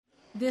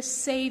This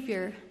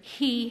Savior,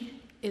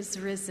 he is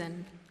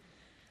risen.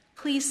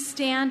 Please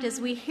stand as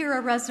we hear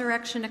a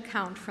resurrection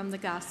account from the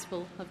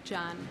Gospel of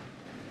John.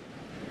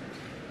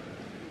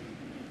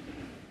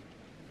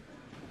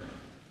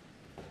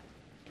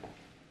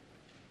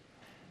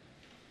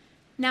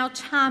 Now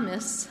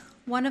Thomas,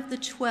 one of the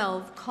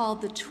 12,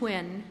 called the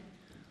twin,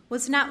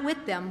 was not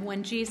with them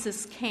when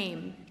Jesus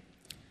came.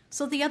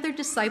 So the other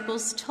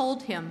disciples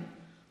told him,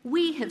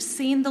 "We have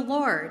seen the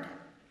Lord."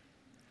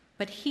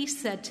 But he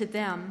said to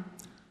them,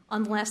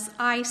 "Unless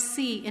I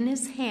see in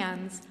his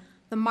hands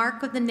the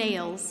mark of the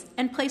nails,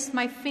 and place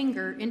my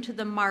finger into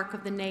the mark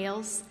of the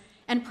nails,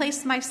 and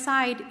place my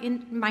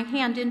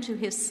hand into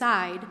his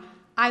side,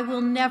 I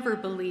will never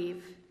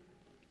believe."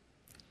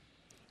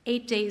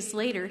 8 days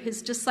later,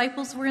 his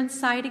disciples were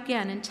inside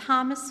again, and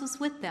Thomas was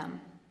with them.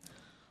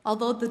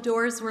 Although the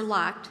doors were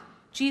locked,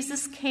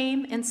 Jesus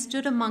came and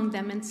stood among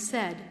them and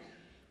said,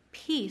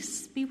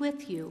 "Peace be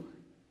with you."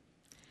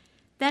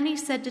 Then he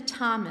said to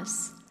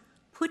Thomas,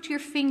 "Put your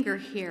finger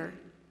here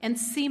and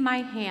see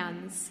my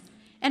hands,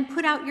 and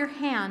put out your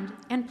hand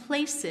and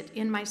place it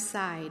in my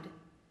side.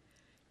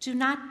 Do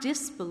not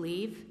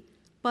disbelieve,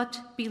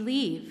 but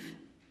believe."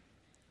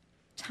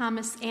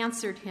 Thomas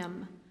answered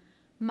him,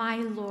 "My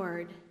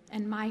Lord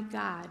and my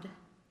God."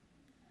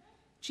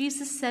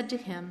 Jesus said to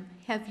him,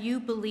 "Have you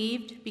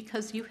believed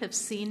because you have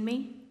seen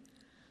me?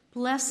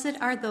 Blessed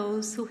are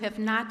those who have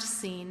not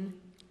seen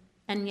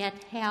and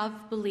yet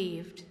have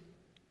believed."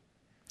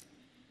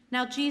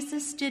 Now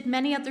Jesus did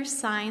many other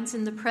signs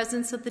in the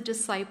presence of the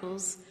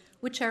disciples,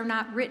 which are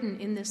not written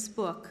in this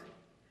book.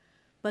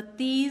 But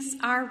these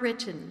are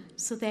written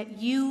so that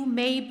you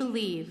may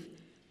believe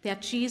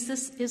that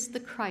Jesus is the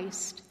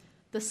Christ,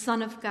 the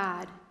Son of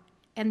God,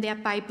 and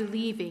that by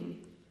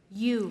believing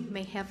you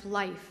may have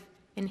life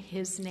in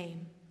his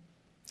name.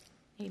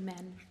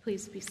 Amen.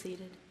 Please be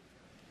seated.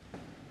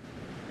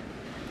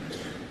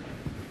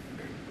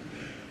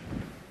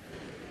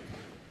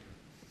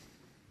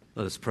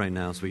 Let us pray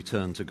now as we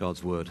turn to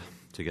God's word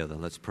together.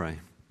 Let's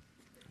pray.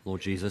 Lord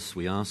Jesus,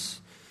 we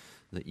ask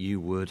that you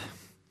would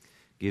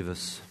give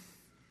us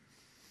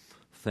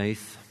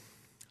faith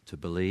to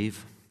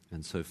believe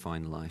and so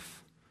find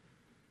life.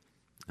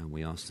 And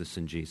we ask this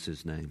in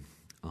Jesus' name.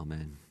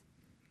 Amen.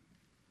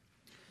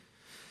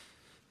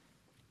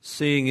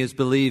 Seeing is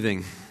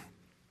believing.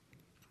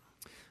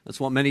 That's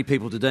what many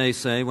people today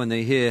say when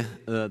they hear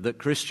that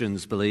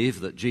Christians believe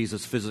that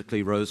Jesus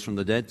physically rose from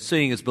the dead.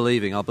 Seeing is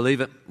believing. I'll believe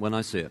it when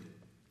I see it.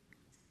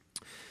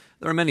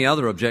 There are many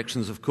other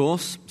objections, of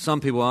course.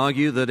 Some people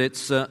argue that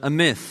it's a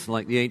myth,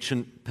 like the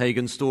ancient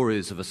pagan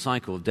stories of a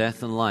cycle of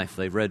death and life.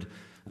 They've read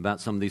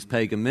about some of these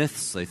pagan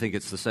myths. They think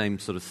it's the same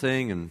sort of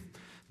thing, and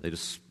they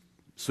just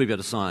sweep it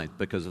aside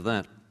because of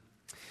that.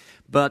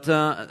 But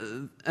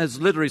as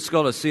literary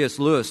scholar C.S.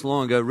 Lewis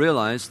long ago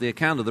realized, the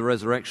account of the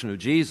resurrection of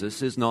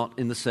Jesus is not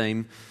in the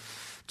same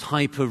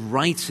type of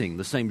writing,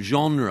 the same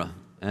genre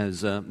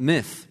as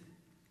myth.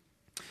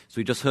 So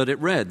we just heard it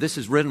read. This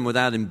is written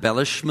without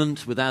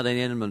embellishment, without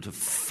any element of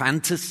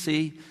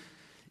fantasy.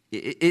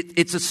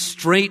 It's a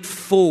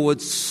straightforward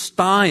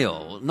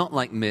style, not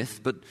like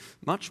myth, but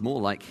much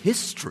more like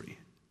history.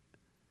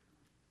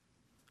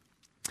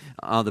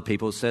 Other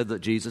people said that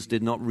Jesus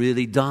did not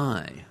really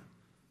die,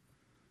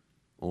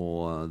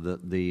 or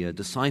that the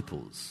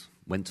disciples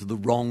went to the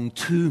wrong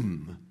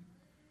tomb.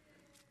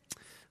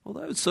 Well,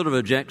 those sort of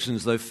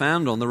objections, though,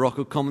 found on the rock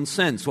of common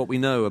sense, what we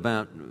know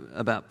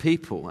about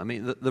people. I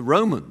mean, the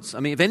Romans.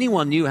 I mean, if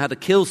anyone knew how to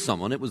kill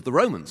someone, it was the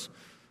Romans.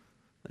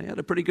 They had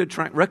a pretty good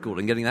track record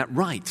in getting that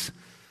right.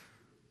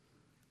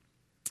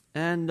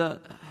 And,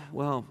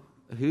 well,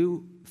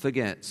 who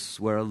forgets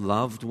where a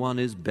loved one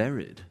is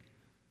buried?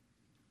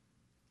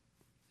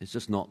 It's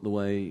just not the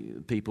way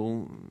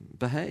people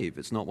behave.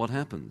 It's not what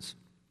happens.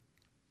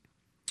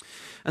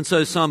 And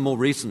so some more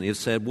recently have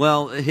said,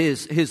 well,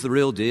 here's the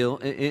real deal.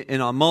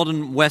 In our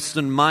modern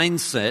Western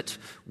mindset,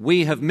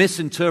 we have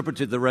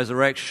misinterpreted the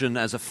resurrection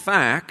as a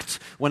fact,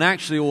 when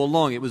actually all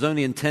along it was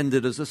only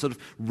intended as a sort of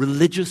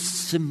religious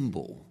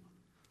symbol.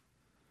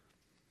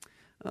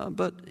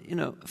 But,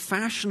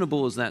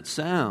 fashionable as that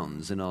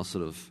sounds in our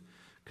sort of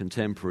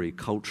contemporary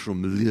cultural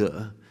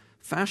milieu,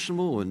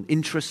 fashionable and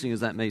interesting as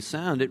that may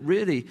sound, it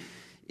really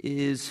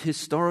is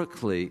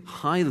historically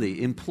highly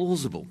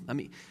implausible. I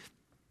mean,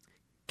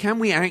 can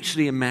we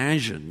actually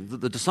imagine that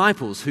the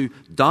disciples who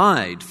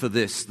died for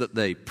this that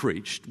they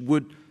preached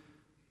would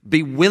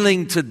be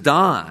willing to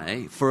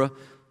die for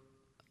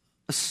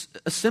a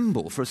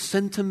symbol, for a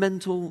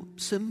sentimental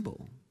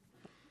symbol?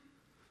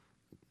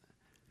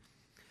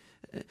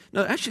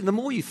 No, actually, the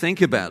more you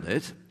think about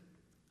it,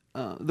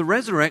 the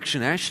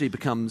resurrection actually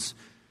becomes,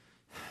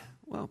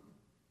 well,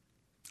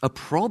 a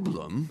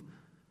problem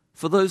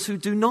for those who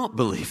do not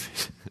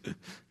believe it.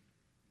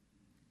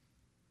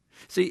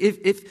 See,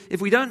 if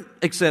we don't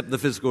accept the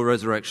physical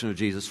resurrection of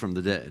Jesus from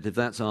the dead, if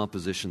that's our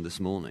position this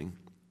morning,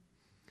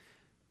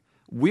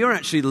 we are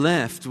actually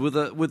left with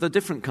a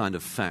different kind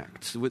of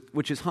fact,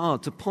 which is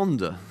hard to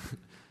ponder.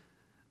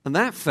 And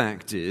that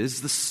fact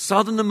is the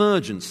sudden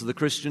emergence of the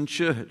Christian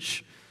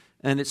church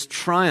and its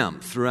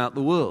triumph throughout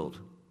the world.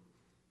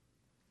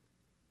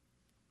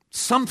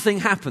 Something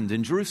happened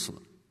in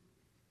Jerusalem.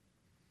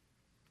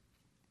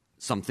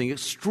 Something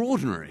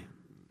extraordinary.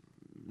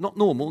 Not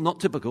normal, not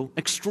typical,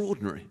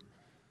 extraordinary.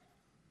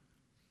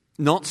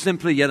 Not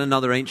simply yet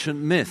another ancient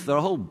myth. There are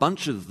a whole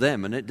bunch of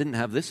them, and it didn't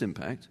have this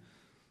impact.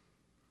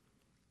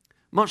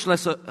 Much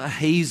less a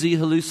hazy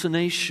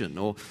hallucination,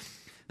 or,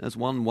 as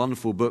one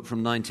wonderful book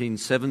from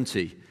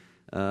 1970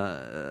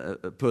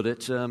 put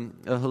it, a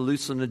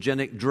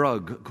hallucinogenic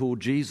drug called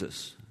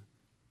Jesus.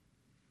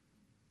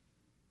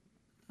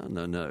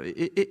 No.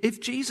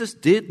 If Jesus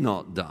did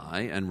not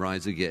die and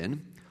rise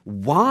again,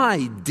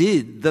 why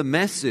did the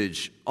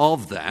message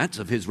of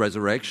his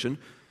resurrection,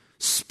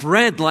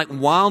 spread like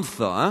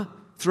wildfire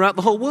throughout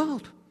the whole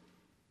world?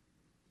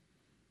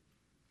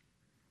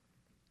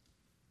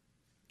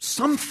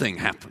 Something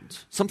happened,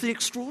 something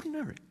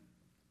extraordinary.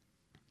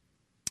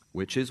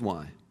 Which is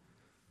why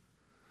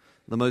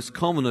the most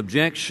common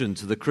objection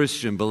to the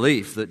Christian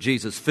belief that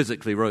Jesus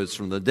physically rose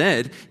from the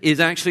dead is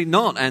actually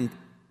not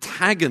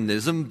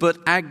antagonism, but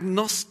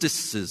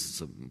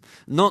agnosticism.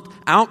 Not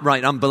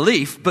outright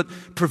unbelief, but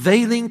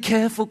prevailing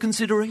careful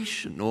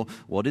consideration, or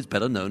what is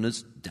better known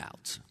as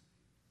doubt.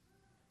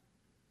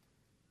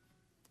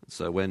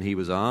 So when he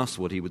was asked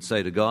what he would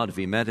say to God if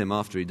he met him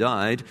after he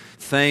died,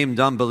 famed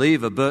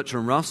unbeliever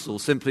Bertrand Russell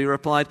simply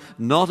replied,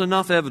 "Not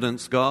enough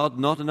evidence, God,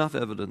 not enough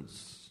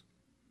evidence."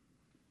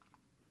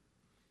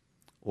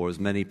 Or as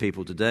many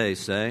people today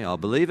say, "I'll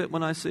believe it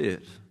when I see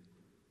it."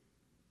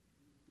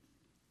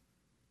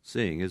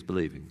 Seeing is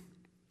believing.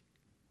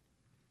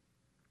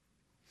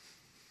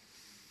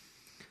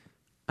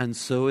 And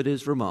so it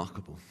is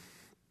remarkable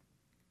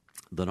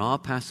that our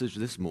passage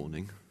this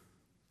morning,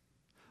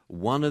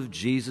 one of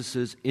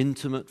Jesus'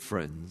 intimate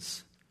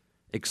friends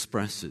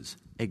expresses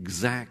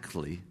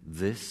exactly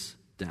this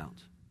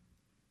doubt.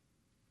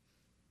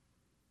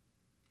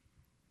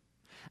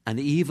 And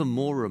even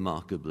more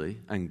remarkably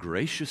and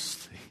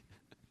graciously,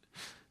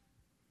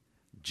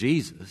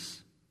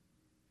 Jesus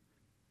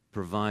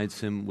provides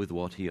him with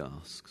what he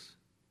asks.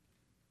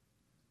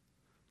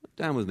 Look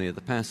down with me at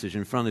the passage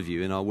in front of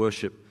you in our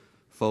worship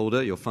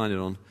folder. You'll find it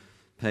on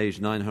page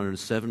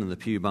 907 in the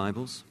Pew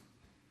Bibles.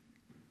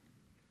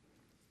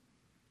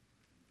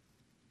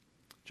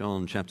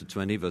 John chapter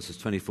 20, verses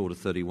 24 to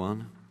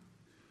 31.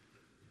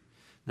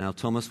 Now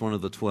Thomas, one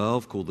of the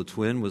 12, called the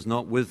twin, was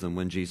not with them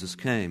when Jesus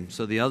came.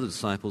 So the other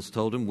disciples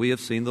told him, "We have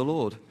seen the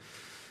Lord."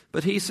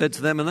 But he said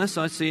to them, "Unless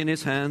I see in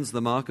his hands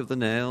the mark of the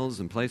nails,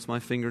 and place my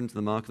finger into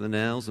the mark of the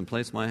nails, and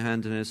place my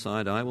hand in his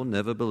side, I will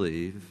never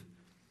believe."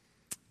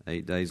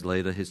 8 days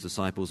later, his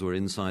disciples were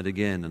inside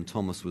again, and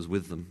Thomas was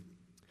with them.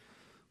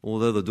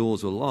 Although the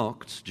doors were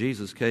locked,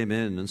 Jesus came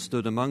in and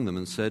stood among them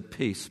and said,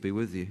 "Peace be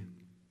with you."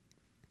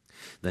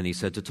 Then he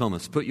said to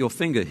Thomas, "Put your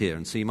finger here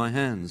and see my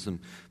hands, and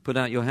put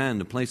out your hand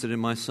and place it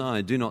in my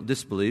side. Do not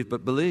disbelieve,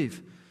 but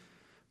believe."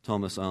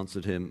 Thomas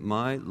answered him,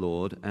 "My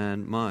Lord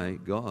and my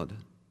God."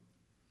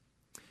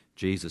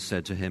 Jesus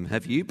said to him,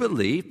 "Have you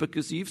believed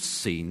because you've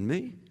seen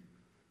me?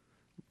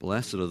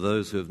 Blessed are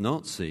those who have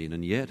not seen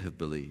and yet have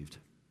believed."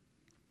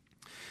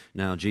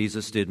 Now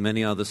Jesus did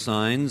many other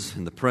signs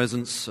in the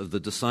presence of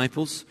the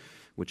disciples,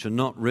 which are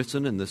not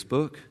written in this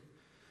book.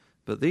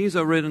 But these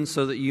are written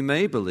so that you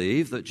may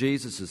believe that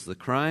Jesus is the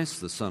Christ,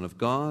 the Son of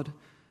God,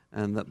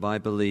 and that by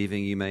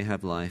believing you may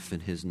have life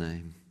in his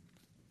name.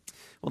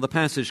 Well, the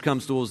passage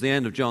comes towards the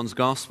end of John's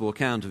Gospel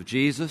account of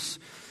Jesus,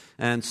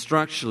 and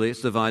structurally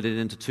it's divided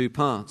into two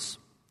parts.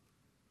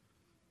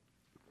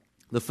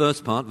 The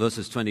first part,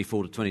 verses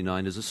 24 to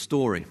 29, is a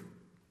story.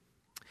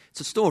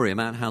 It's a story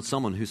about how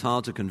someone who's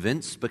hard to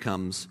convince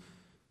becomes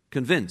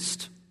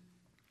convinced.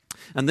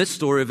 And this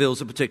story reveals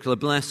a particular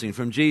blessing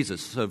from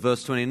Jesus. So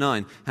verse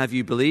 29, "Have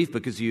you believed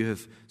because you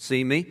have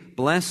seen me?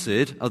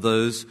 Blessed are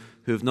those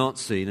who have not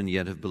seen and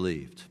yet have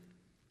believed."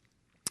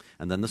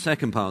 And then the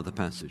second part of the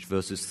passage,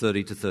 verses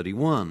 30 to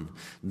 31,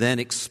 then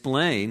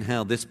explain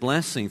how this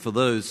blessing for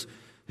those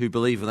who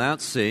believe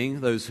without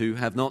seeing, those who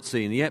have not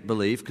seen and yet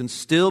believe, can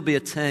still be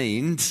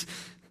attained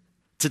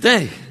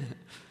today.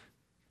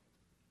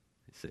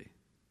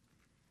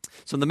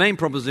 So the main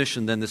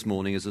proposition then this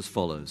morning is as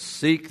follows.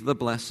 Seek the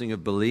blessing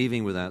of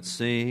believing without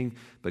seeing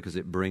because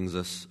it brings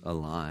us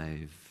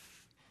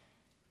alive.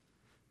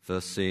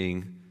 First,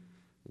 seeing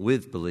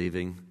with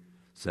believing.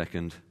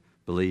 Second,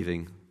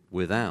 believing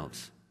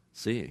without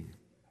seeing.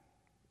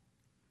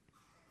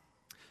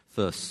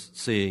 First,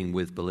 seeing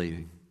with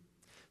believing.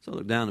 So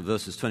look down at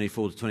verses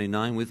 24 to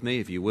 29 with me,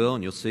 if you will,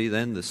 and you'll see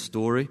then this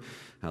story,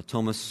 how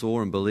Thomas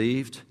saw and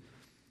believed.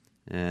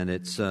 And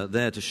it's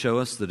there to show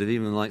us that if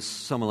even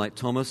someone like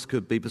Thomas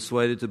could be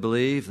persuaded to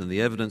believe, then the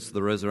evidence of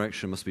the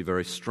resurrection must be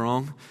very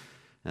strong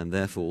and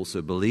therefore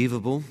also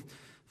believable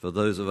for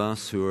those of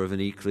us who are of an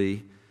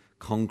equally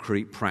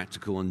concrete,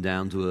 practical, and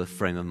down-to-earth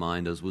frame of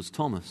mind as was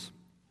Thomas.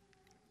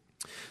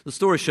 The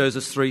story shows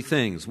us three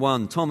things.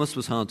 One, Thomas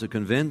was hard to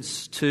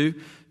convince. Two,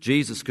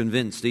 Jesus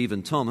convinced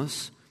even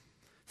Thomas.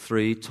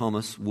 Three,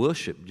 Thomas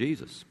worshipped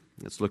Jesus.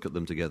 Let's look at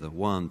them together.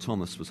 One,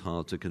 Thomas was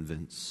hard to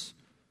convince.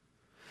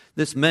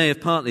 This may have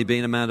partly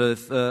been a matter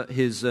of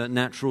his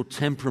natural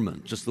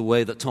temperament, just the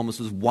way that Thomas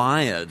was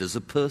wired as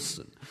a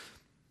person.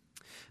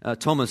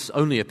 Thomas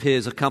only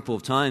appears a couple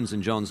of times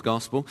in John's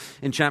Gospel.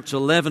 In chapter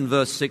 11,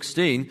 verse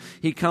 16,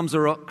 he comes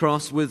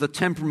across with a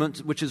temperament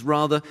which is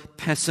rather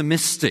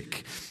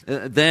pessimistic.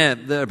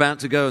 They're about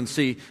to go and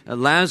see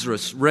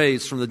Lazarus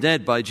raised from the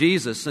dead by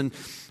Jesus, and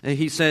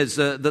he says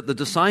that the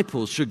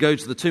disciples should go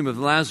to the tomb of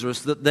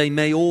Lazarus that they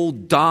may all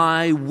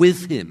die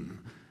with him.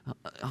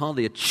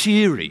 Hardly a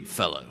cheery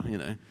fellow, you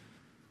know.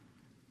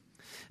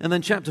 And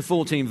then chapter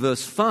 14,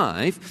 verse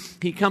 5,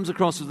 he comes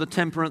across with a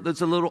temperament that's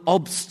a little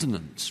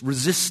obstinate,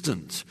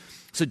 resistant.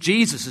 So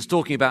Jesus is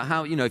talking about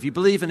how, if you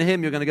believe in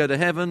him, you're going to go to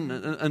heaven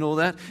and all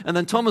that. And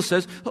then Thomas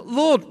says,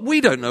 Lord, we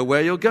don't know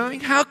where you're going.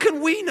 How can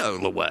we know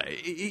the way?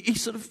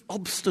 He's sort of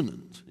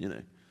obstinate,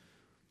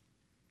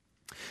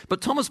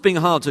 But Thomas being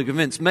hard to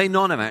convince may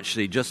not have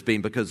actually just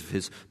been because of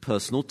his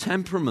personal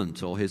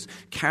temperament or his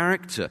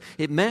character.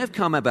 It may have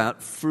come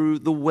about through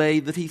the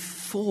way that he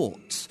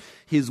thought,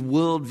 his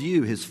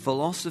worldview, his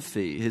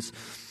philosophy, his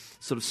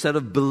sort of set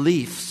of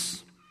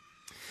beliefs.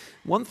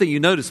 One thing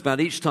you notice about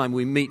each time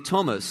we meet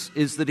Thomas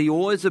is that he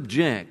always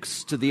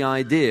objects to the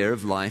idea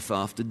of life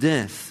after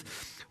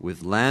death.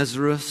 With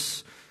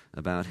Lazarus,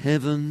 about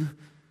heaven,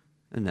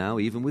 and now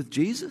even with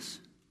Jesus.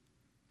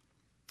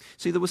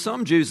 See, there were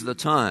some Jews at the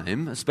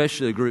time,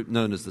 especially a group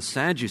known as the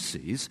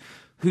Sadducees,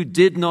 who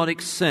did not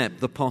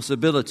accept the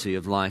possibility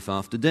of life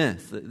after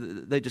death.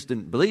 They just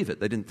didn't believe it.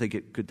 They didn't think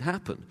it could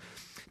happen.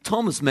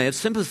 Thomas may have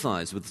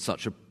sympathized with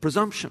such a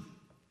presumption.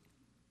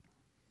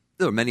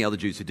 There were many other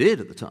Jews who did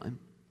at the time.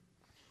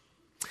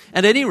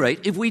 At any rate,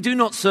 if we do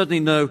not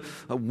certainly know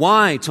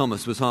why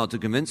Thomas was hard to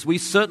convince, we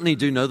certainly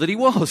do know that he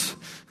was.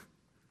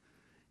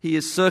 He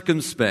is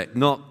circumspect,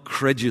 not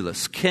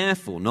credulous,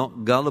 careful,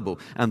 not gullible,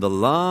 and the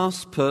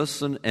last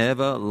person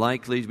ever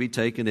likely to be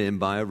taken in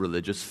by a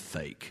religious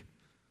fake.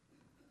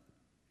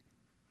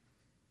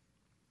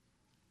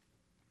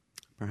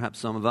 Perhaps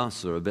some of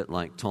us are a bit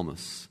like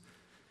Thomas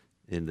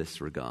in this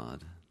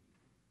regard.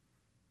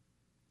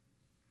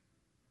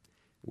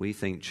 We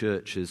think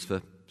church is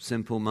for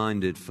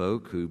simple-minded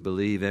folk who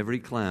believe every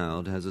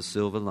cloud has a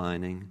silver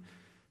lining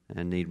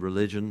and need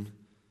religion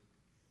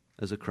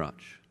as a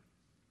crutch.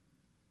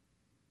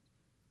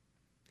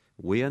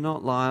 We are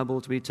not liable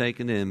to be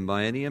taken in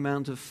by any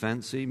amount of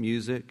fancy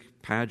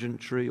music,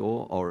 pageantry,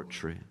 or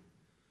oratory.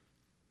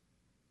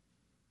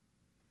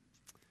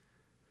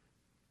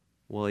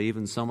 Well,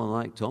 even someone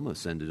like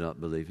Thomas ended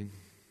up believing.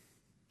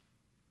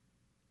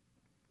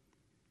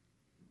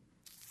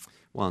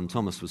 1,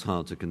 Thomas was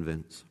hard to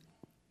convince.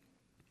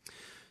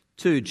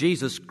 2,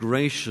 Jesus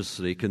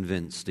graciously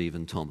convinced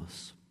even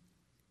Thomas.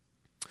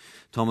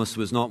 Thomas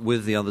was not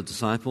with the other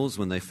disciples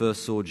when they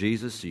first saw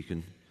Jesus. You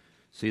can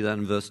see that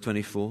in verse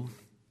 24.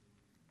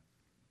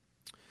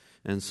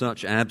 And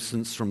such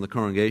absence from the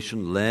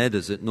congregation led,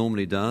 as it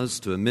normally does,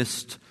 to a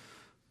missed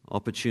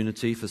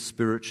opportunity for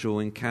spiritual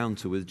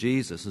encounter with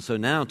Jesus. And so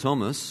now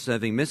Thomas,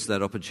 having missed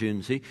that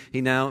opportunity,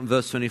 he now, in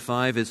verse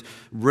 25, is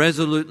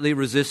resolutely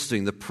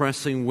resisting the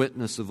pressing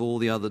witness of all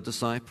the other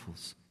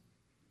disciples,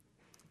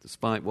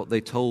 despite what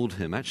they told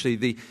him. Actually,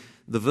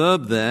 the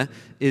verb there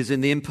is in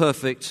the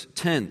imperfect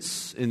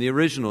tense in the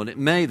original, and it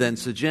may then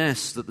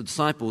suggest that the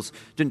disciples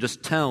didn't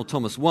just tell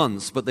Thomas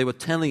once, but they were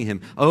telling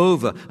him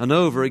over and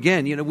over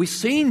again. We've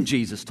seen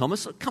Jesus,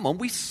 Thomas. Come on,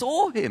 we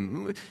saw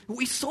him.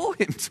 We saw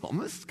him,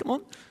 Thomas. Come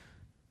on.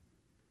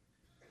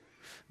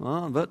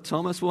 Well, but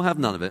Thomas will have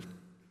none of it.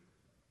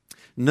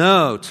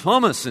 No,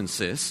 Thomas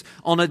insists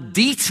on a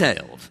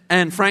detailed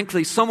and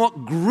frankly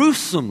somewhat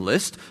gruesome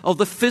list of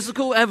the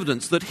physical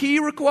evidence that he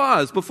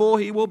requires before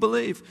he will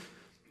believe.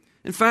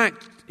 In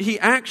fact, he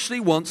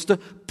actually wants to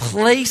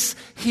place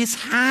his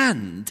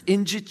hand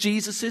in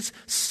Jesus'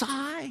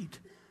 side.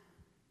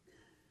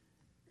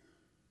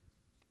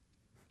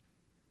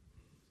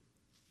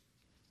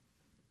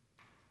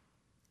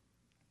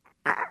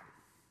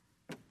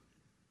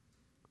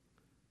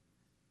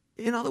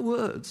 In other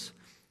words,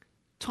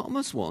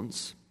 Thomas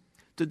wants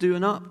to do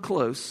an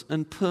up-close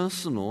and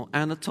personal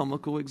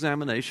anatomical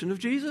examination of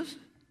Jesus.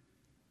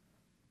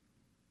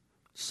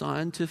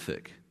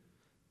 Scientific,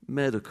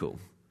 medical,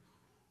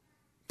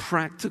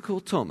 practical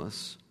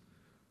Thomas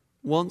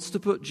wants to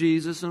put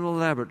Jesus in a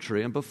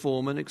laboratory and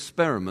perform an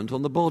experiment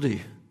on the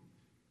body.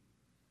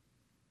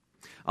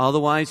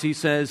 Otherwise, he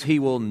says, he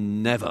will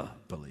never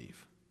believe.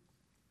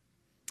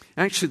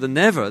 Actually, the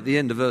never at the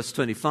end of verse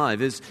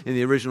 25 is, in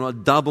the original, a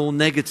double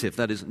negative.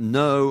 That is,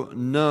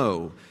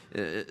 no.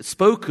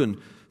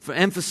 Spoken for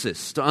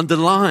emphasis, to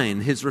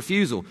underline his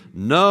refusal.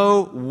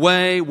 No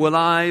way will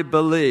I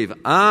believe.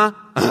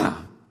 However,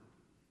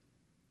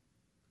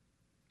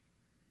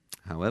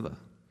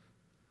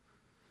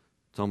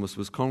 Thomas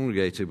was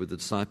congregated with the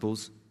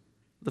disciples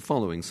the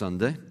following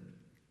Sunday,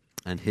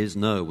 and his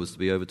no was to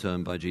be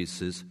overturned by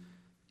Jesus'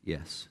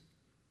 yes.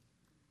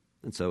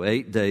 And so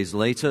 8 days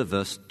later,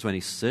 verse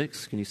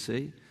 26, can you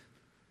see?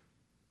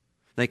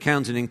 They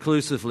counted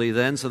inclusively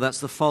then, so that's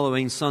the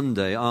following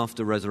Sunday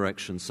after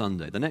Resurrection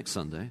Sunday, the next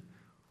Sunday.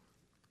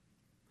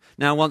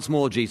 Now once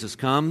more Jesus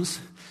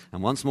comes,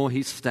 and once more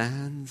he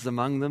stands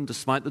among them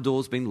despite the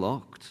doors being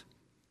locked.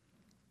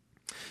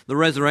 The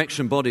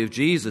resurrection body of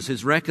Jesus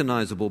is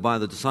recognizable by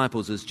the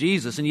disciples as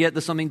Jesus, and yet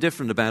there's something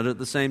different about it at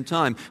the same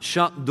time.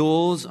 Shut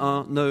doors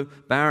are no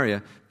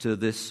barrier to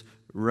this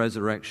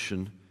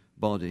resurrection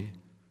body.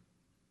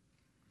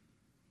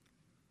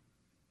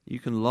 You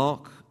can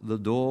lock the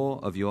door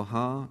of your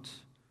heart,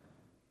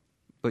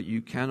 but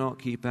you cannot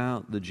keep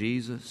out the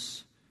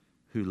Jesus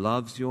who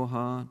loves your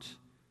heart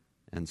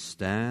and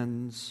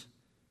stands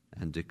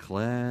and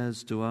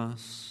declares to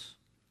us,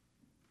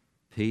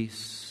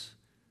 "Peace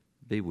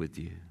be with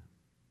you."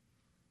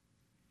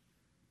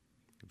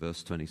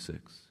 Verse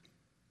 26.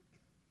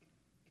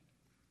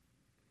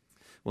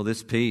 Well,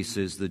 this peace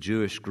is the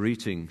Jewish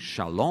greeting,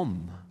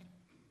 shalom.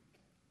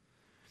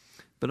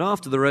 But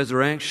after the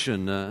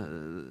resurrection,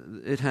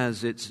 it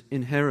has its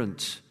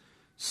inherent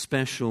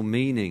special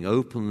meaning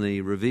openly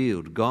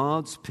revealed.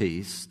 God's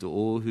peace to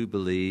all who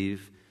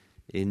believe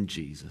in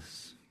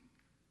Jesus.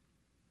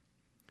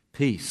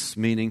 Peace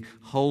meaning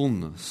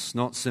wholeness,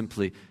 not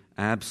simply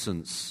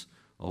absence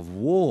of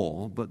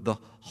war, but the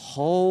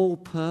whole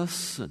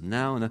person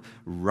now in a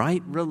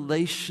right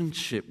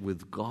relationship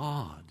with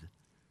God.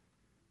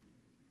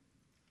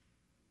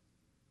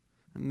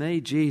 May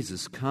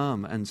Jesus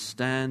come and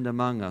stand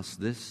among us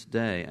this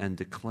day and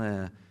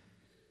declare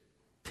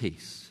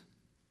peace.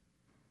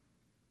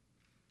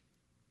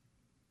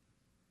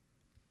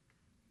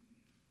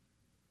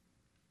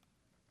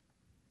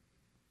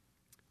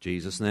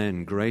 Jesus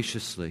then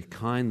graciously,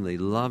 kindly,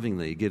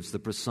 lovingly gives the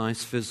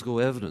precise physical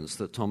evidence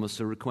that Thomas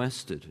had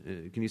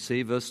requested. Can you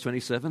see verse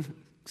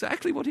 27?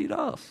 Exactly what he'd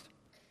asked.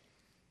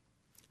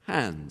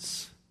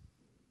 Hands,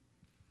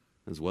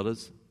 as well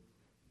as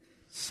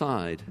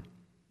side.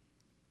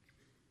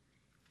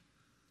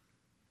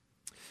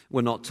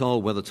 We're not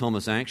told whether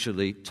Thomas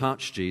actually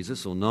touched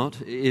Jesus or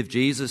not. If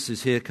Jesus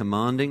is here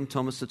commanding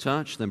Thomas to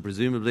touch, then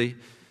presumably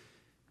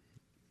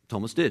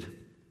Thomas did.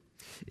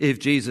 If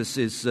Jesus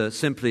is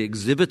simply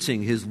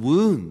exhibiting his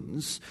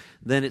wounds,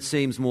 then it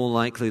seems more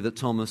likely that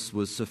Thomas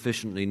was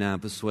sufficiently now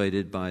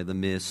persuaded by the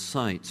mere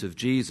sight of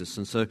Jesus.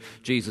 And so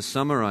Jesus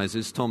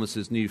summarizes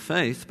Thomas's new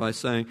faith by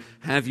saying,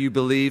 "Have you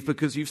believed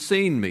because you've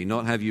seen me,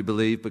 not have you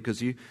believed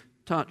because you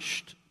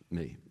touched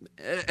me."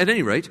 At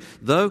any rate,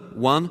 though,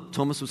 one,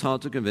 Thomas was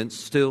hard to convince,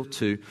 still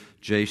two,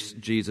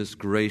 Jesus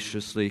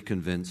graciously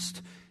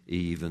convinced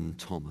even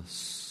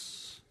Thomas.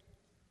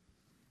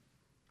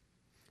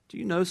 Do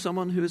you know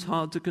someone who is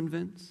hard to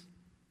convince?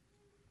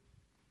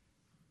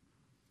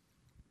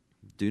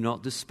 Do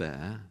not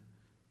despair.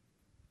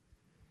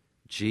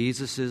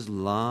 Jesus'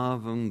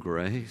 love and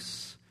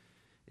grace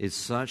is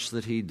such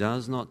that he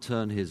does not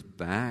turn his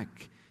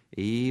back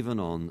even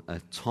on a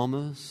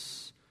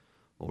Thomas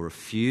or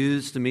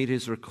refuse to meet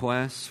his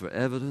requests for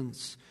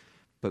evidence,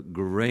 but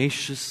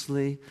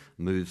graciously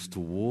moves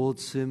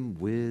towards him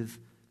with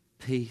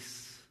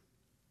peace.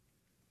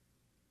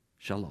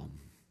 Shalom.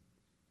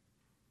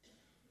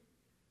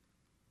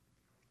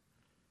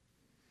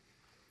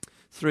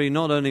 Three,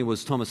 not only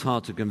was Thomas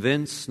hard to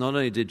convince, not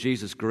only did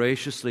Jesus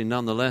graciously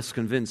nonetheless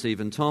convince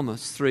even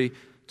Thomas, three,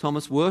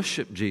 Thomas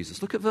worshipped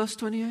Jesus. Look at verse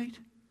 28.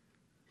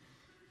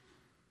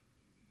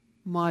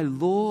 My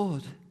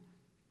Lord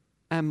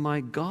and my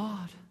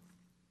God.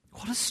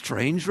 What a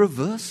strange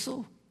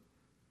reversal.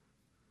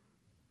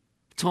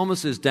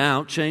 Thomas's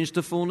doubt changed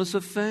to fullness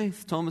of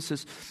faith.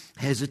 Thomas's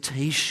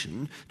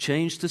hesitation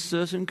changed to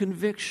certain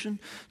conviction.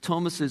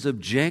 Thomas's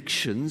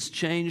objections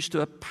changed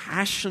to a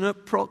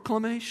passionate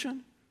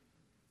proclamation.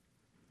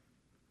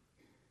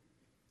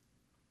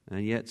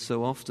 And yet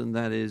so often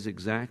that is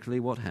exactly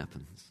what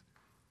happens.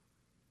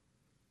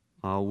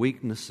 Our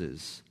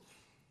weaknesses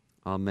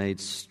are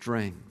made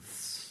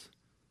strengths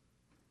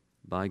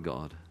by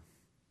God.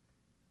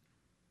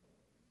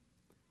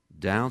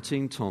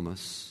 Doubting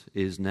Thomas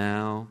is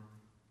now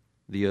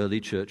the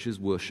early church's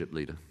worship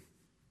leader.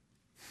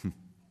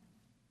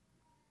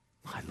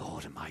 My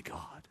Lord and my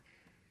God.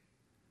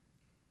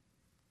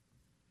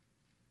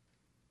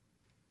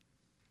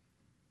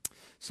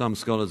 Some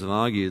scholars have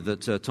argued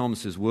that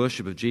Thomas's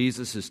worship of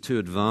Jesus is too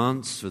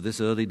advanced for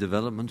this early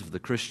development of the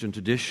Christian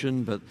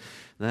tradition, but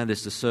that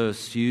is to so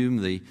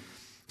assume the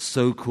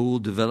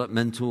so-called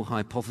developmental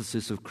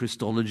hypothesis of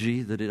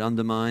Christology that it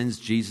undermines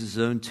Jesus'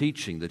 own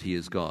teaching that he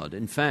is God.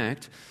 In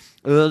fact,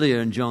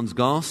 earlier in John's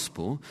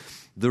Gospel,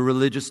 the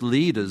religious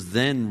leaders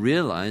then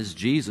realized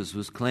Jesus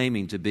was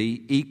claiming to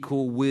be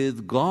equal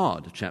with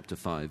God, chapter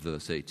 5,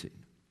 verse 18.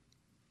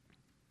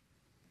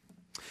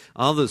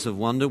 Others have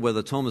wondered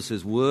whether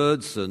Thomas's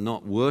words are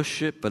not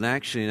worship, but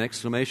actually an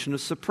exclamation of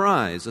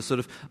surprise, a sort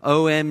of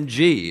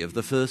OMG of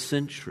the first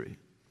century.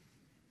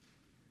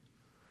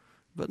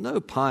 But no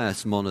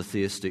pious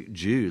monotheistic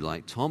Jew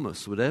like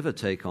Thomas would ever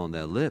take on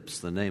their lips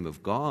the name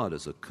of God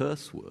as a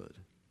curse word.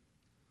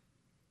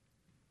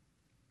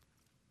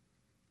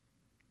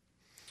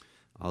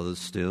 Others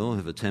still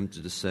have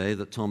attempted to say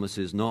that Thomas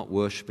is not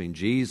worshiping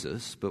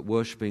Jesus, but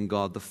worshiping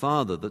God the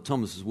Father, that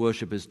Thomas's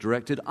worship is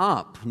directed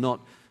up,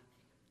 not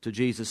to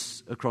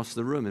Jesus across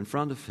the room in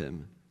front of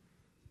him.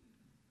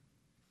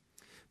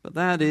 But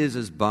that is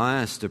as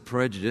biased a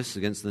prejudice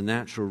against the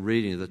natural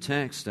reading of the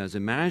text as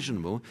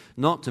imaginable,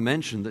 not to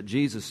mention that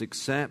Jesus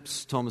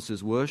accepts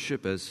Thomas's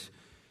worship as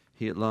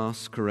he at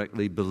last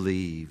correctly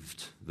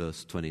believed.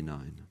 Verse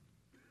 29.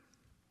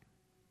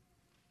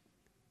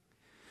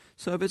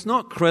 So if it's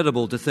not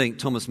credible to think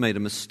Thomas made a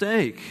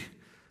mistake,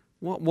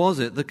 what was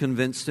it that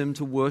convinced him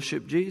to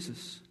worship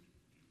Jesus?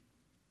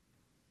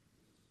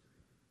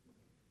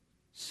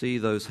 See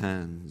those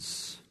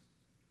hands.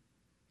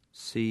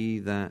 See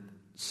that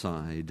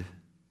side.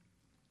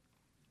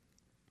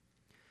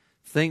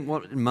 Think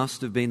what it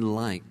must have been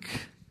like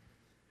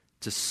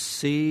to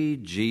see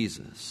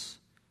Jesus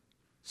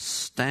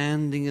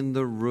standing in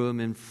the room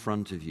in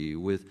front of you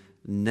with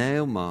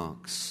nail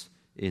marks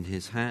in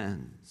his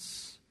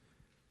hands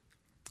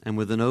and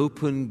with an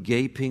open,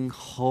 gaping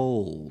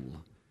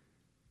hole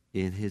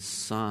in his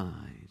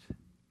side.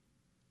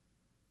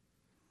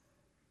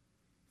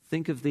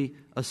 Think of the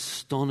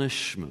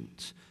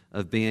astonishment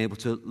of being able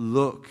to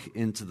look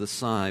into the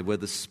side where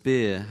the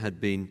spear had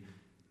been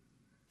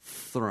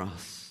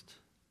thrust.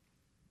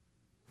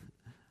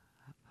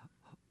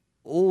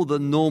 All the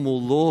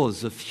normal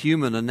laws of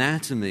human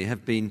anatomy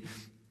have been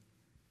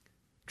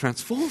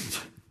transformed.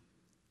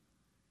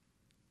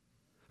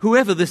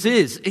 Whoever this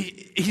is,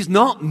 he's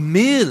not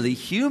merely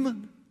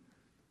human.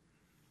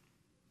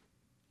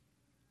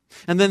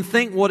 And then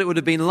think what it would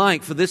have been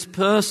like for this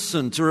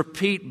person to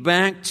repeat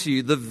back to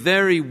you the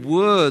very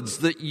words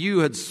that you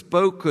had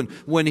spoken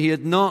when he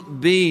had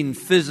not been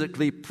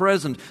physically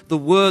present, the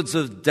words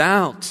of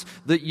doubt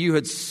that you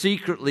had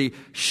secretly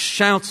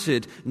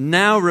shouted,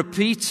 now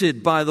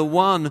repeated by the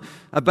one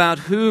about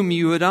whom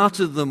you had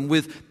uttered them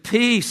with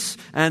peace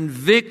and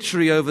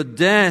victory over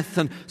death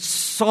and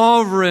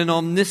sovereign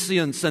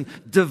omniscience and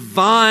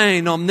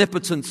divine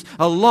omnipotence,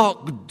 a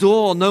locked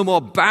door, no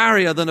more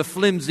barrier than a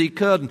flimsy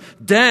curtain,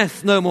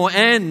 death, no more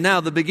end,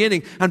 now the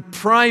beginning, and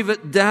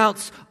private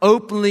doubts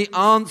openly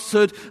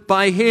answered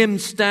by him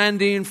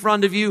standing in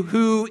front of you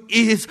who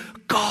is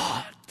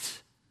God.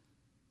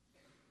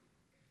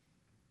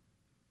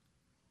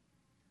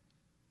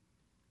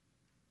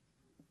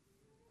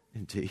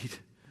 Indeed,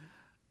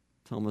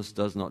 Thomas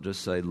does not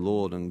just say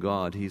Lord and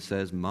God, he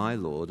says my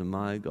Lord and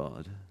my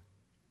God.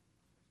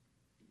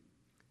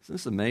 Isn't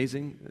this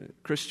amazing,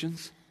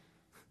 Christians?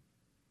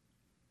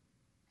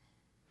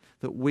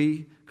 That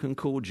we can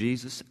call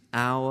Jesus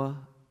our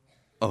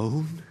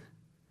own?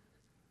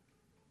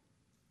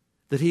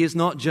 That he is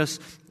not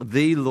just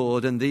the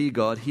Lord and the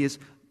God, he is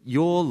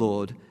your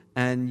Lord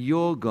and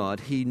your God.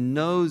 He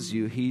knows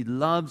you, he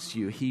loves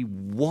you, he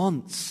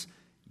wants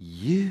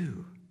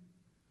you.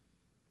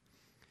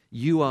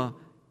 You are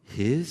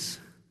his,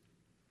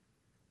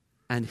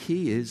 and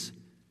he is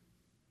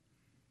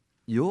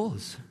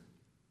yours.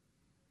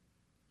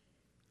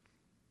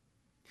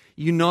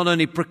 You not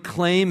only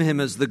proclaim him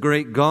as the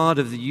great God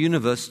of the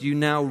universe, you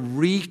now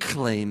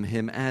reclaim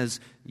him as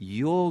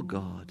your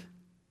God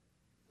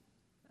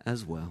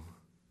as well.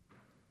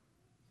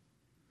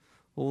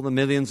 All the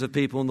millions of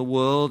people in the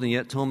world, and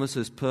yet Thomas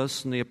is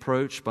personally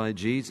approached by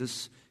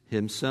Jesus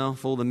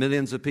himself, all the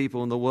millions of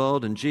people in the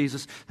world, and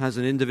Jesus has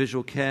an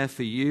individual care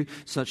for you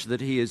such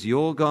that he is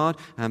your God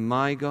and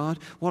my God.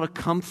 What a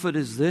comfort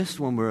is this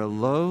when we're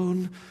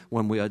alone,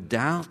 when we are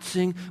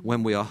doubting,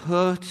 when we are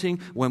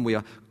hurting, when we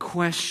are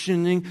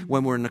questioning,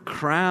 when we're in a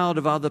crowd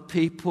of other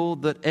people,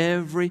 that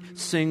every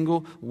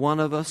single one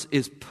of us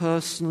is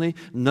personally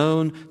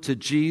known to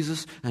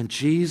Jesus. And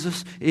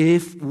Jesus,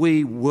 if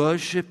we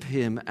worship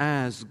him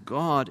as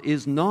God,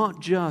 is not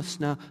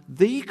just now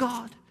the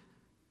God,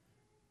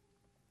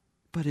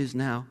 but is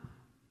now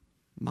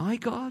my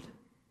God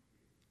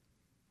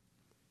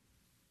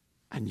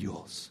and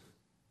yours.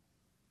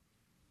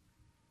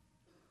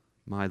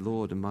 My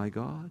Lord and my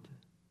God.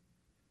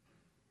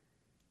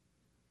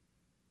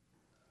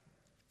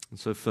 And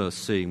so first,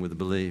 seeing with the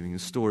believing, the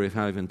story of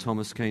how even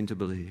Thomas came to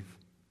believe.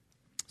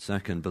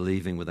 Second,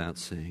 believing without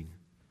seeing.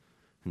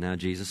 And now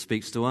Jesus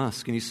speaks to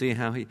us. Can you see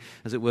how he,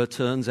 as it were,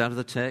 turns out of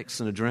the text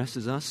and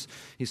addresses us?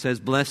 He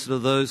says, blessed are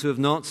those who have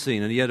not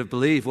seen and yet have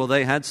believed. Well,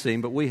 they had seen,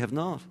 but we have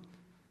not.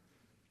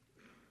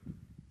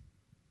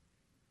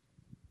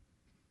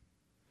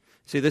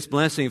 See, this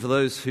blessing for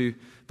those who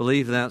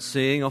believe without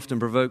seeing often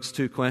provokes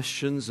two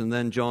questions, and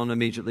then John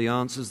immediately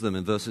answers them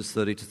in verses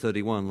 30 to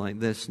 31 like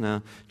this.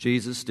 Now,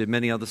 Jesus did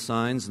many other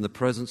signs in the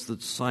presence of the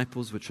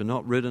disciples which are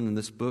not written in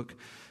this book,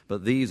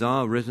 but these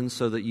are written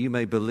so that you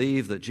may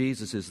believe that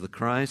Jesus is the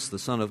Christ, the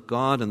Son of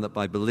God, and that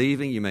by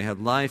believing you may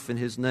have life in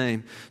his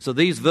name. So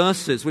these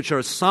verses, which are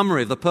a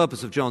summary of the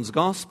purpose of John's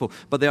gospel,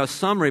 but they are a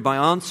summary by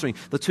answering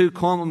the two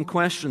common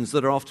questions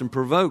that are often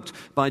provoked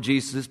by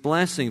Jesus'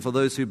 blessing for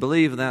those who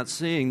believe without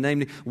seeing.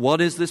 Namely,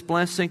 what is this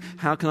blessing?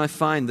 How can I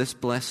find this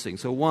blessing?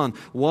 So one,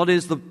 what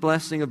is the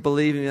blessing of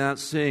believing without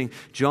seeing?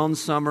 John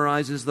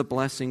summarizes the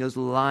blessing as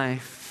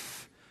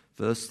life.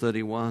 Verse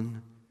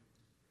 31.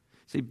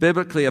 See,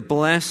 biblically, a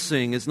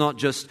blessing is not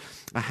just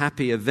a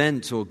happy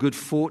event or good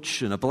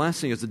fortune. A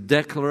blessing is a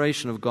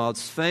declaration of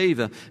God's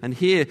favor. And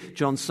here,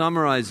 John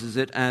summarizes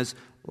it as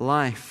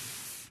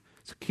life.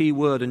 It's a key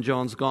word in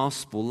John's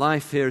gospel.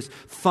 Life here is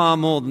far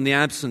more than the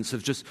absence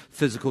of just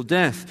physical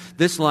death.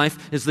 This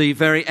life is the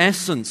very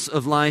essence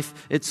of life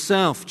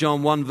itself.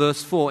 John 1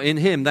 verse 4, in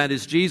him, that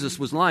is Jesus,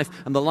 was life,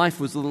 and the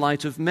life was the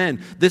light of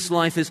men. This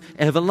life is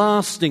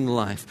everlasting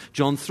life.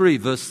 John 3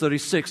 verse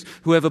 36,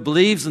 whoever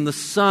believes in the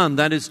Son,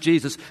 that is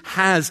Jesus,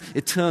 has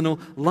eternal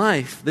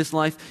life. This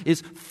life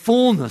is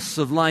fullness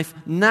of life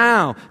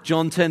now.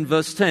 John 10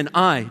 verse 10,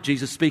 I,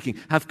 Jesus speaking,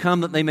 have come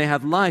that they may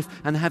have life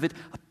and have it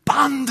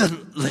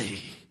abundantly.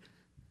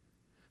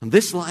 And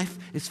this life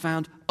is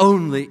found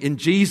only in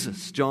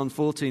Jesus. John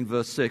 14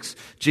 verse 6,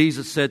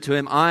 Jesus said to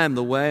him, I am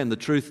the way and the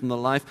truth and the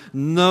life.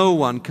 No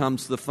one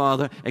comes to the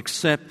Father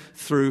except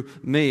through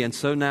me. And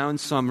so now in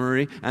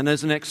summary, and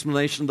as an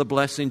explanation of the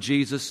blessing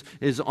Jesus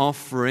is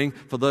offering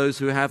for those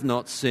who have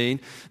not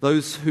seen,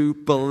 those who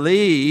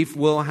believe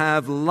will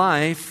have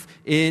life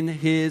in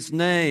his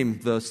name.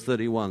 Verse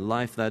 31,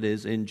 life that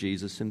is in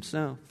Jesus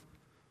himself.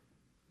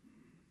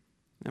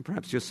 And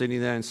perhaps you're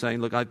sitting there and saying,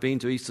 look, I've been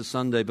to Easter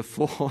Sunday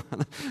before.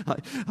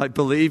 I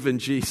believe in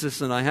Jesus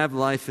and I have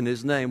life in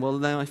his name. Well,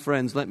 now, my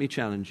friends, let me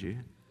challenge you.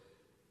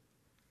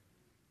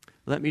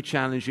 Let me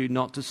challenge you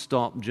not to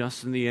stop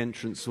just in the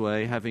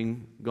entranceway,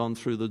 having gone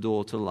through the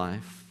door to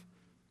life,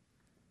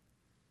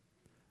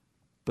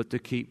 but to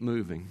keep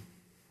moving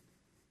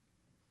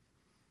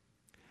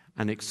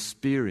and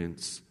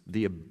experience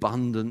the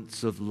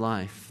abundance of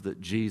life that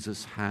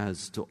Jesus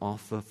has to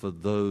offer for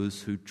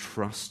those who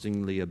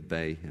trustingly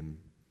obey him.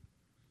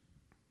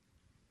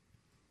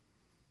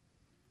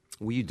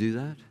 Will you do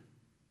that?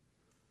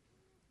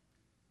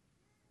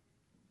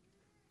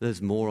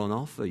 There's more on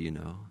offer, you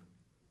know.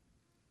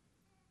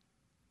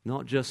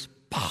 Not just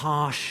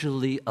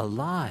partially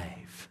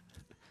alive,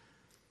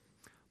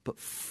 but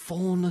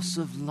fullness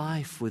of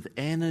life with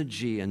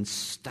energy and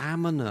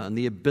stamina and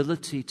the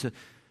ability to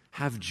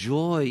have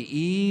joy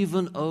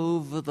even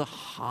over the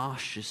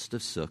harshest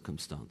of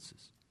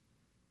circumstances.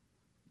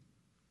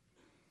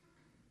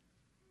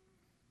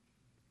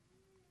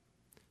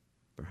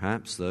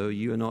 Perhaps, though,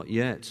 you are not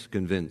yet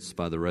convinced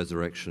by the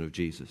resurrection of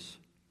Jesus.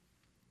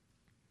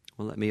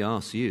 Well, let me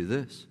ask you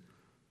this.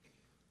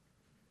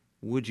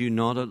 Would you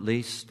not at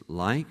least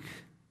like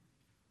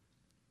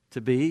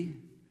to be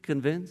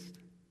convinced?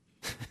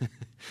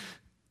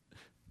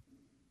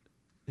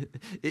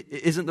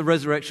 Isn't the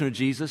resurrection of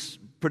Jesus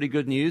pretty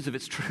good news if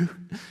it's true?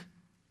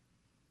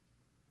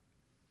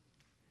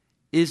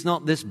 Is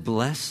not this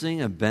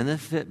blessing a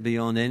benefit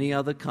beyond any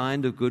other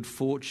kind of good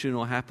fortune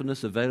or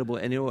happiness available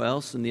anywhere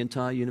else in the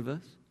entire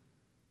universe?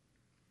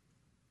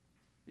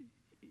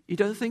 You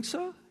don't think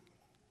so?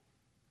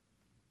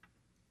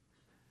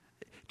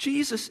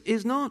 Jesus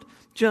is not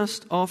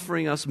just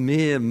offering us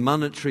mere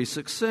monetary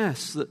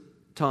success that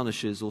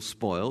tarnishes or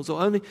spoils,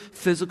 or only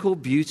physical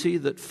beauty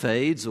that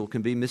fades or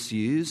can be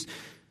misused,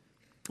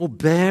 or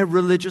bare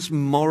religious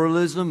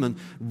moralism and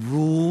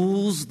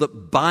rules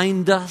that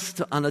bind us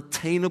to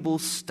unattainable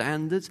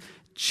standards.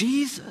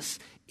 Jesus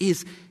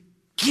is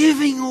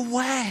giving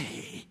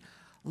away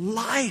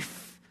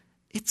life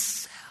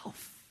itself.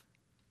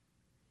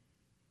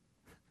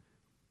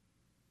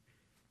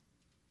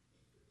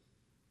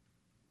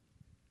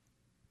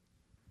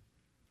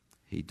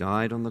 He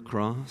died on the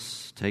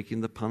cross, taking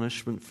the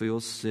punishment for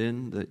your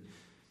sin that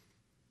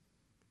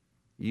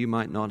you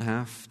might not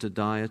have to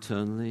die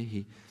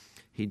eternally.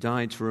 He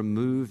died to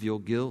remove your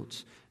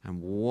guilt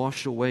and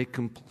wash away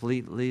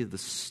completely the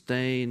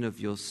stain of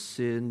your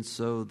sin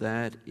so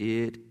that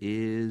it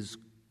is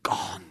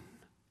gone.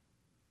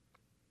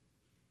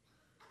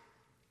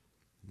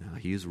 Now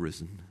he is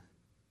risen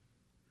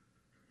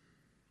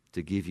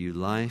to give you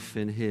life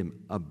in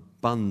him,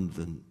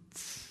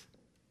 abundance.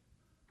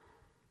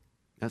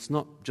 That's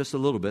not just a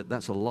little bit,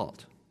 that's a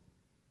lot.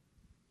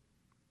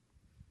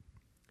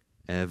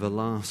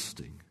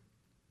 Everlasting.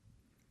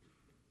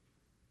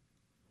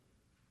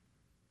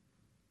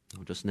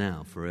 Not just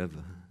now,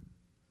 forever.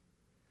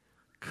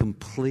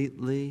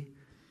 Completely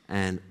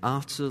and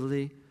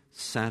utterly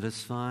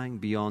satisfying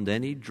beyond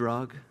any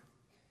drug,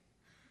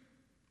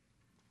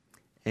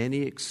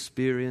 any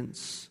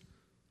experience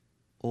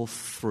or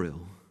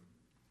thrill.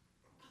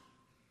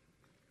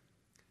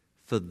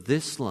 For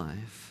this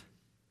life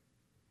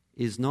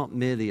is not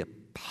merely a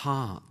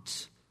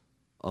part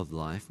of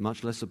life,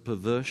 much less a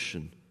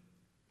perversion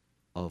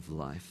of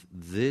life.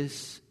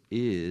 This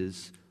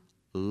is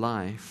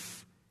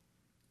life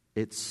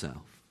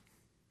itself.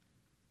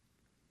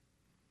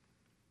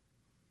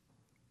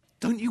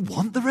 Don't you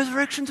want the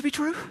resurrection to be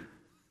true?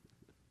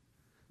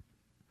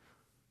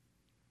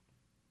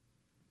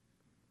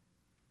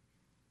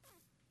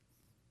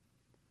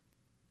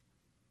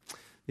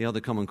 The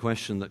other common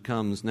question that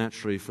comes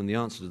naturally from the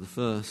answer to the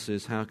first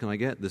is, how can I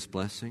get this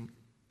blessing?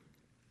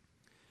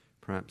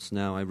 Perhaps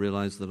now I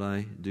realize that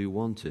I do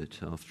want it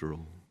after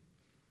all.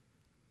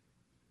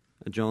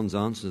 John's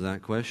answer to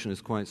that question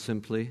is quite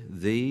simply,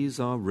 these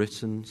are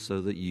written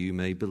so that you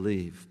may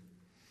believe.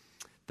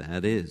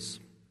 That is,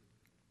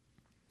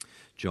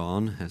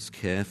 John has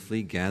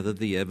carefully gathered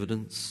the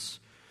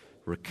evidence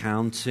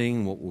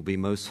recounting what will be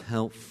most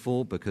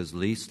helpful because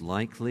least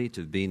likely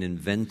to have been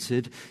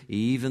invented,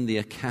 even the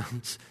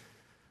account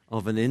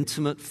of an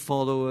intimate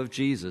follower of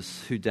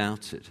Jesus who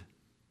doubted.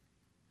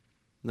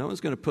 No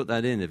one's going to put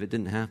that in if it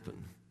didn't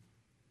happen.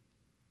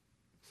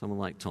 Someone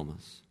like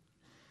Thomas.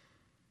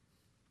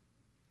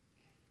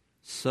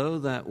 So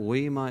that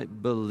we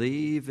might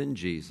believe in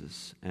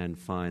Jesus and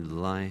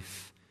find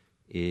life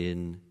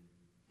in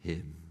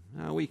him.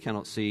 Now, we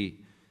cannot see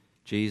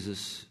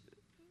Jesus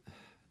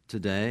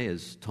today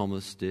as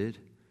Thomas did,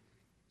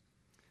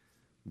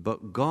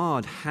 but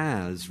God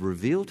has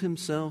revealed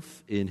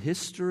himself in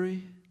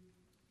history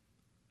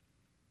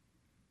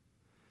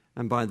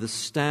and by the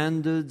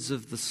standards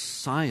of the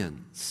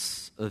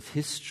science of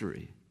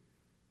history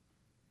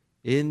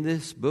in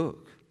this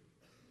book.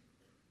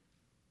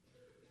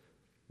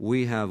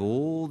 We have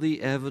all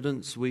the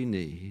evidence we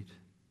need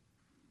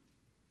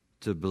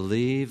to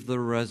believe the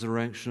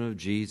resurrection of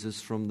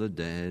Jesus from the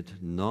dead,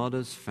 not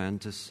as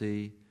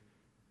fantasy,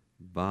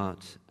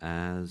 but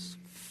as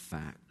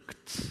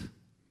fact.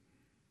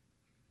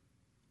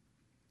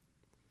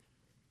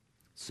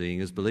 Seeing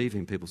is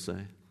believing, people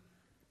say.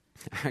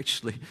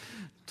 Actually,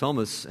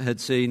 Thomas had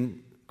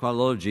seen quite a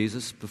lot of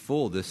Jesus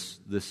before this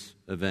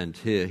event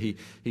here.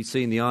 He'd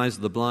seen the eyes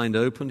of the blind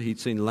opened. He'd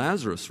seen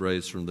Lazarus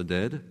raised from the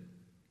dead.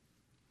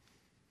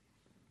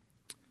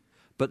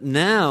 But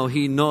now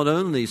he not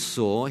only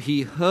saw,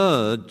 he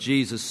heard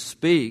Jesus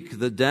speak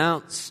the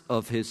doubts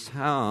of his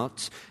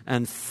heart,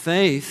 and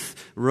faith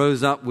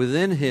rose up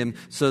within him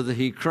so that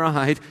he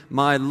cried,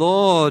 "My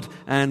Lord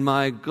and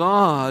my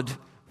God."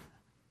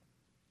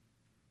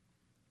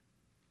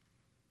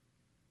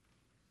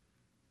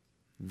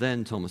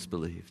 Then Thomas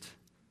believed.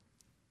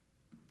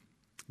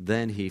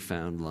 Then he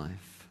found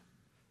life.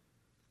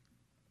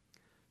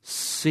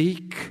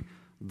 Seek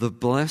the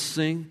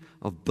blessing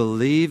of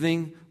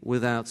believing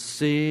without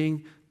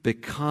seeing,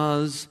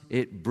 because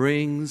it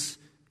brings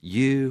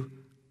you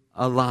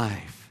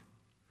alive.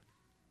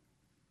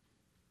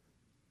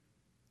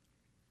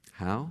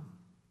 How?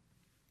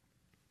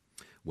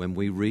 When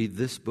we read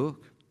this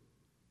book,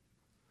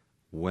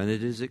 when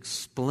it is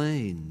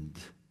explained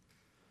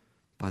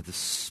by the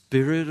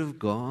Spirit of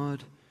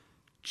God,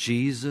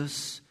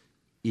 Jesus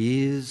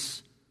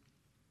is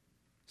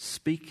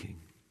speaking.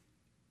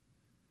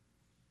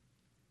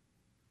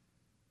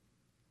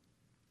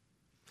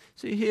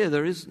 See, here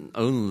there isn't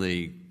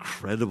only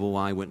credible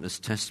eyewitness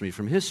testimony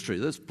from history.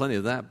 There's plenty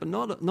of that, but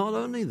not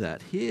only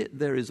that. Here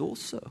there is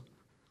also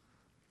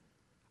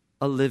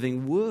a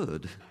living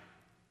word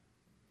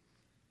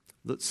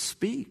that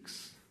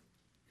speaks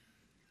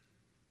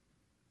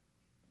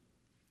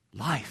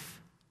life.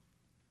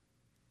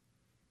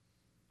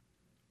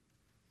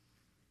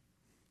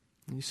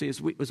 And you see,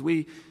 as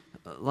we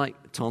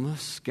like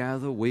Thomas,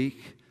 gather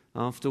week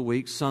after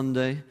week,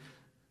 Sunday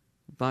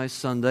by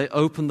Sunday,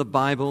 open the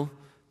Bible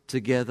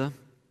together,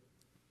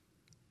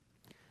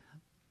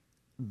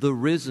 the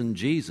risen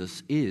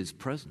Jesus is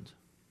present.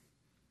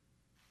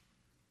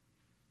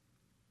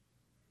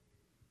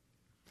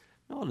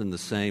 Not in the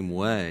same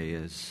way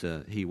as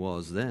he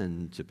was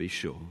then, to be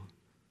sure,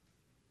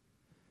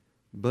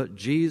 but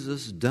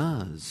Jesus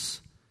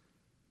does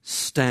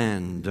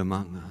stand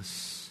among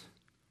us.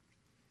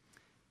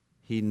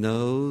 He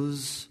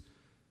knows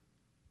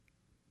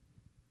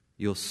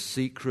your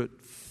secret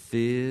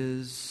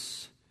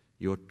fears,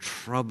 your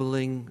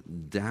troubling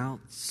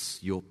doubts,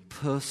 your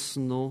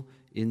personal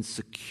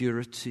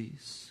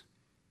insecurities.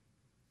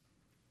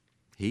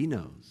 He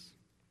knows.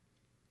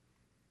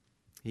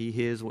 He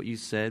hears what you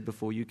said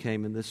before you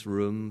came in this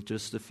room,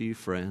 just a few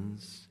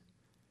friends.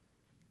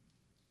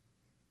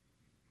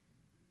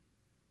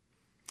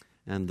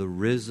 And the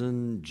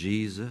risen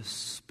Jesus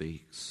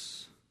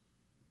speaks.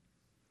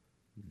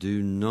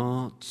 Do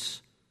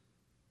not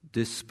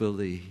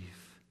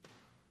disbelieve,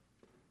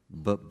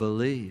 but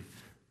believe,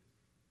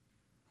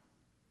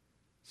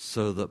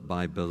 so that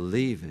by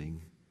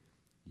believing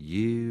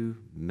you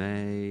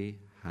may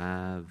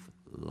have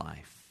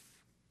life.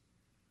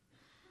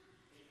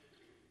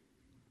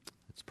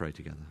 Let's pray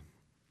together.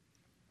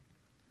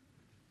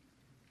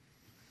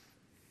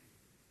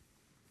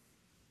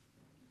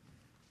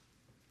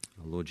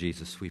 Oh, Lord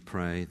Jesus, we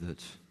pray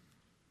that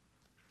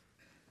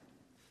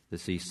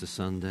this Easter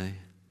Sunday,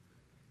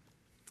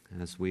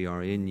 as we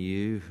are in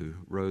you who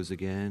rose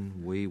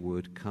again, we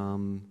would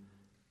come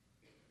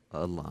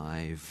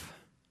alive.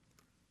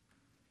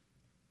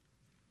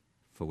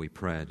 For we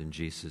pray it in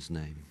Jesus'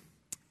 name.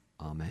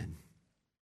 Amen.